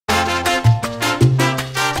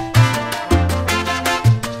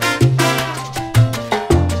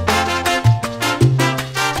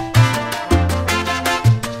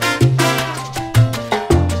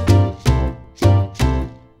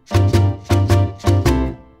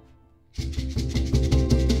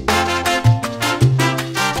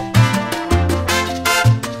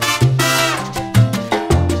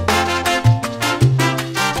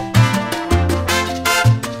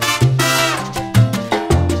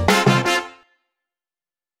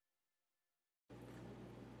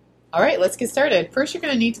All right, let's get started. First, you're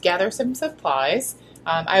going to need to gather some supplies.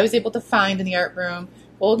 I was able to find in the art room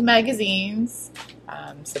old magazines,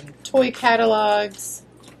 some toy catalogs,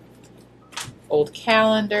 old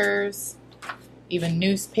calendars, even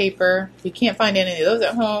newspaper. If you can't find any of those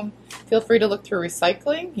at home, feel free to look through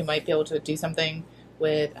recycling. You might be able to do something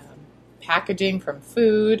with packaging from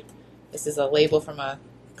food. This is a label from a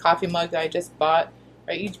coffee mug that I just bought.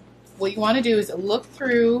 Right? What you want to do is look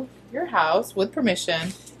through your house with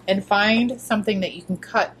permission and find something that you can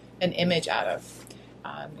cut an image out of.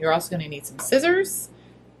 You're also going to need some scissors,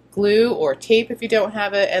 glue or tape if you don't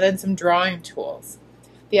have it, and then some drawing tools.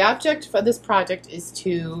 The object for this project is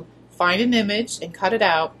to find an image and cut it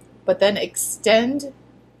out, but then extend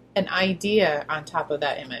an idea on top of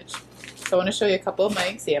that image. So I want to show you a couple of my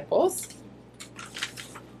examples.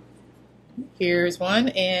 Here's one,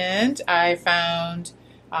 and I found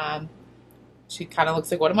she kind of looks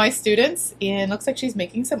like one of my students and looks like she's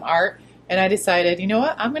making some art, and I decided, you know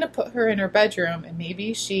what, I'm going to put her in her bedroom, and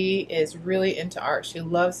maybe she is really into art. She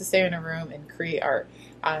loves to stay in her room and create art.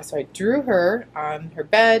 So I drew her on her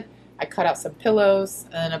bed, I cut out some pillows,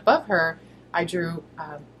 and then above her I drew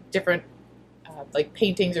different like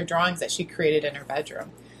paintings or drawings that she created in her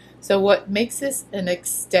bedroom. So what makes this an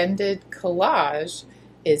extended collage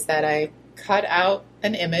is that I cut out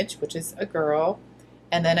an image, which is a girl,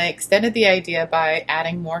 and then I extended the idea by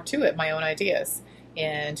adding more to it, my own ideas.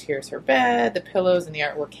 And here's her bed, the pillows, and the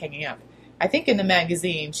artwork hanging up. I think in the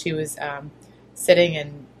magazine she was sitting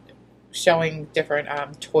and showing different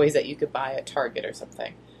toys that you could buy at Target or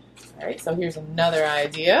something. All right, so here's another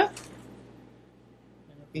idea.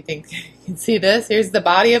 If you think you can see this, here's the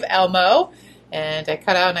body of Elmo, and I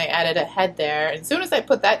cut out and I added a head there. And as soon as I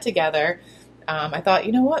put that together, I thought,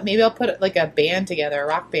 you know what, maybe I'll put like a band together, a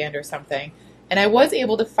rock band or something. And I was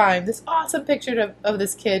able to find this awesome picture of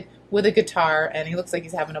this kid with a guitar, and he looks like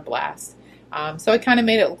he's having a blast. So I kind of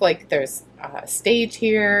made it look like there's a stage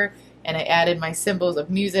here, and I added my symbols of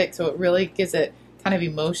music, so it really gives it kind of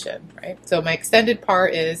emotion, right? So my extended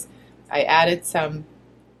part is I added some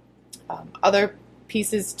other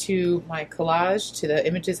pieces to my collage, to the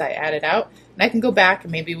images I added out, and I can go back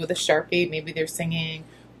and maybe with a Sharpie, maybe they're singing,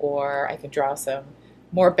 or I can draw some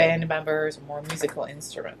more band members or more musical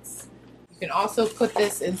instruments. You can also put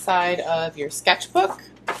this inside of your sketchbook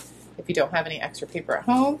if you don't have any extra paper at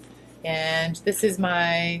home. And this is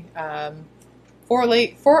my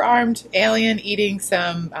four-armed alien eating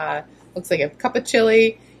some, looks like a cup of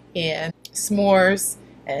chili and s'mores,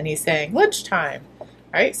 and he's saying lunchtime. All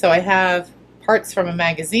right, so I have parts from a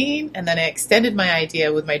magazine, and then I extended my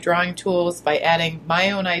idea with my drawing tools by adding my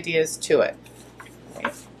own ideas to it.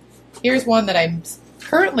 Right. Here's one that I'm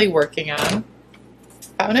currently working on.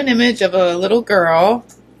 Found an image of a little girl,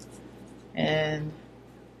 and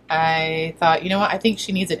I thought, you know what, I think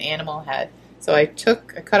she needs an animal head. So I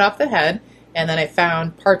cut off the head, and then I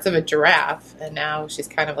found parts of a giraffe, and now she's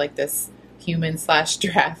kind of like this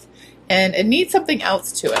human/giraffe. And it needs something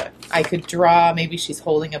else to it. I could draw, maybe she's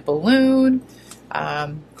holding a balloon.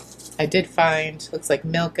 I did find, looks like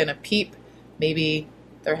milk and a peep. Maybe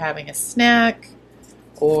they're having a snack,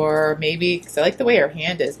 or maybe, because I like the way her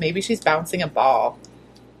hand is, maybe she's bouncing a ball.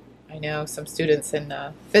 I know some students in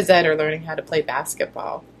phys ed are learning how to play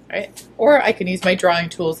basketball, right? Or I can use my drawing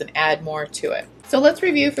tools and add more to it. So let's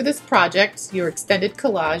review for this project your extended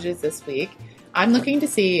collages this week. I'm looking to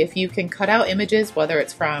see if you can cut out images, whether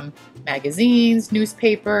it's from magazines,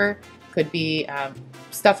 newspaper, could be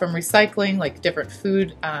stuff from recycling, like different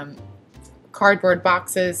food, cardboard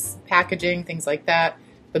boxes, packaging, things like that.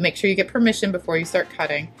 But make sure you get permission before you start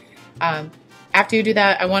cutting. After you do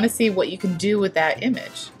that, I want to see what you can do with that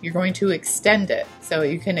image. You're going to extend it. So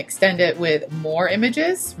you can extend it with more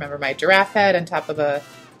images. Remember my giraffe head on top of a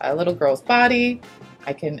little girl's body.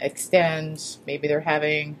 I can extend, maybe they're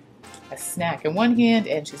having a snack in one hand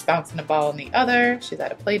and she's bouncing a ball in the other. She's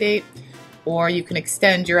at a play date. Or you can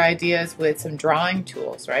extend your ideas with some drawing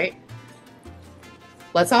tools, right?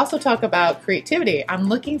 Let's also talk about creativity. I'm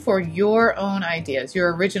looking for your own ideas,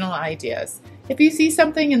 your original ideas. If you see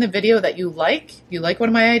something in the video that you like one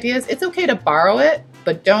of my ideas, it's okay to borrow it,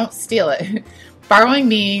 but don't steal it. Borrowing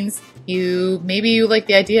means maybe you like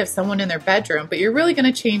the idea of someone in their bedroom, but you're really going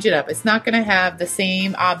to change it up. It's not going to have the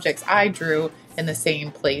same objects I drew in the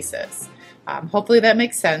same places. Hopefully that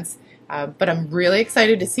makes sense, but I'm really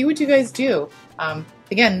excited to see what you guys do.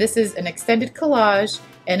 Again, this is an extended collage,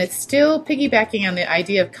 and it's still piggybacking on the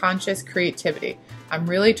idea of conscious creativity. I'm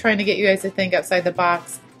really trying to get you guys to think outside the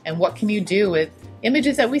box, and what can you do with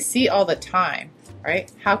images that we see all the time,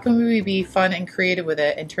 right? How can we be fun and creative with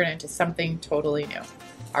it and turn it into something totally new?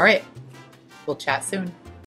 All right, we'll chat soon.